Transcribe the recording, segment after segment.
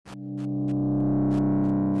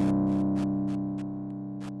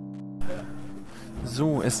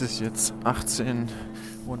So, es ist jetzt 18:50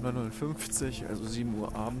 Uhr, also 7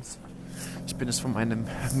 Uhr abends. Ich bin jetzt von meinem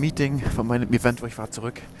Event, wo ich war,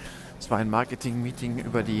 zurück. Es war ein Marketing-Meeting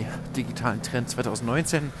über die digitalen Trends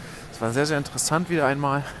 2019. Es war sehr, sehr interessant wieder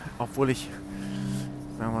einmal, obwohl ich,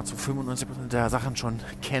 sagen wir mal, zu 95% der Sachen schon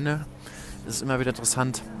kenne. Es ist immer wieder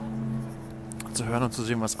interessant zu hören und zu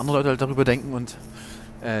sehen, was andere Leute halt darüber denken und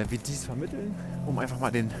wie die es vermitteln, um einfach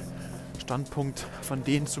mal den Standpunkt von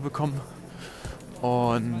denen zu bekommen.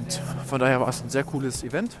 Und von daher war es ein sehr cooles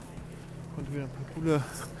Event. Konnte wieder ein paar coole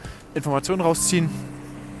Informationen rausziehen.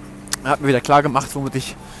 Hat mir wieder klar gemacht, womit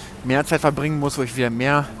ich mehr Zeit verbringen muss, wo ich wieder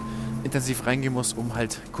mehr intensiv reingehen muss, um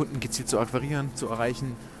halt Kunden gezielt zu akquirieren, zu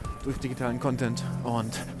erreichen durch digitalen Content.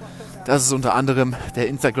 Und das ist unter anderem der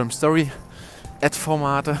Instagram Story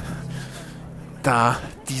Ad-Formate, da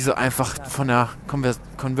diese einfach von der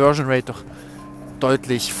Conversion Rate doch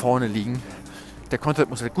deutlich vorne liegen. Der Content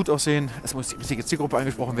muss halt gut aussehen, es muss die richtige Zielgruppe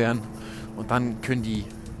angesprochen werden und dann können die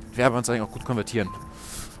Werbeanzeigen auch gut konvertieren.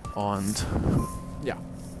 Und ja,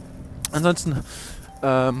 ansonsten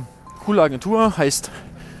coole Agentur, heißt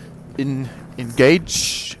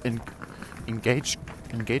Engage, irgendwie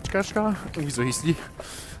so hieß die.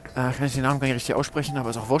 Kann ich den Namen gar nicht richtig aussprechen, aber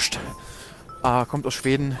ist auch wurscht. Kommt aus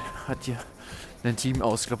Schweden, hat hier ein Team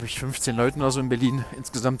aus, glaube ich, 15 Leuten oder so in Berlin,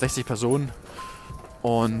 insgesamt 60 Personen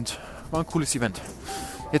und war ein cooles Event.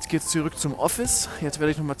 Jetzt geht es zurück zum Office. Jetzt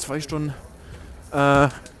werde ich nochmal 2 Stunden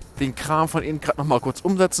den Kram von Ihnen gerade nochmal kurz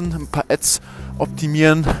umsetzen, ein paar Ads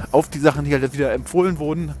optimieren auf die Sachen, die halt wieder empfohlen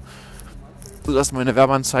wurden, sodass meine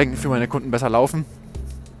Werbeanzeigen für meine Kunden besser laufen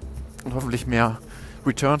und hoffentlich mehr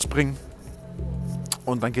Returns bringen.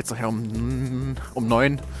 Und dann geht es nachher um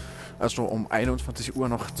 9, also um 21 Uhr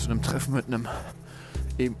noch zu einem Treffen mit einem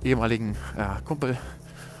ehemaligen Kumpel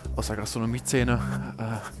aus der Gastronomie-Szene,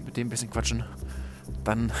 mit dem ein bisschen quatschen.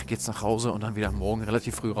 Dann geht's nach Hause und dann wieder morgen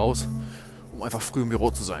relativ früh raus, um einfach früh im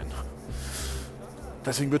Büro zu sein.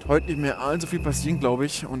 Deswegen wird heute nicht mehr allzu viel passieren, glaube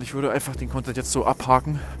ich. Und ich würde einfach den Content jetzt so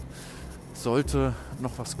abhaken. Sollte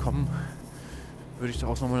noch was kommen, würde ich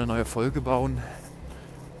daraus nochmal eine neue Folge bauen.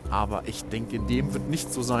 Aber ich denke, in dem wird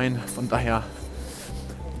nicht so sein. Von daher,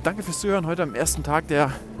 danke fürs Zuhören. Heute am ersten Tag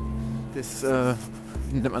des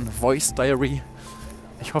nennt man Voice Diary.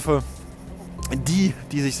 Ich hoffe, die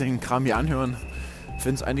sich den Kram hier anhören,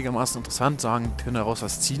 finden es einigermaßen interessant, sagen, können daraus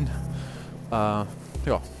was ziehen. Ja,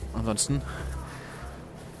 ansonsten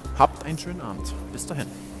habt einen schönen Abend. Bis dahin.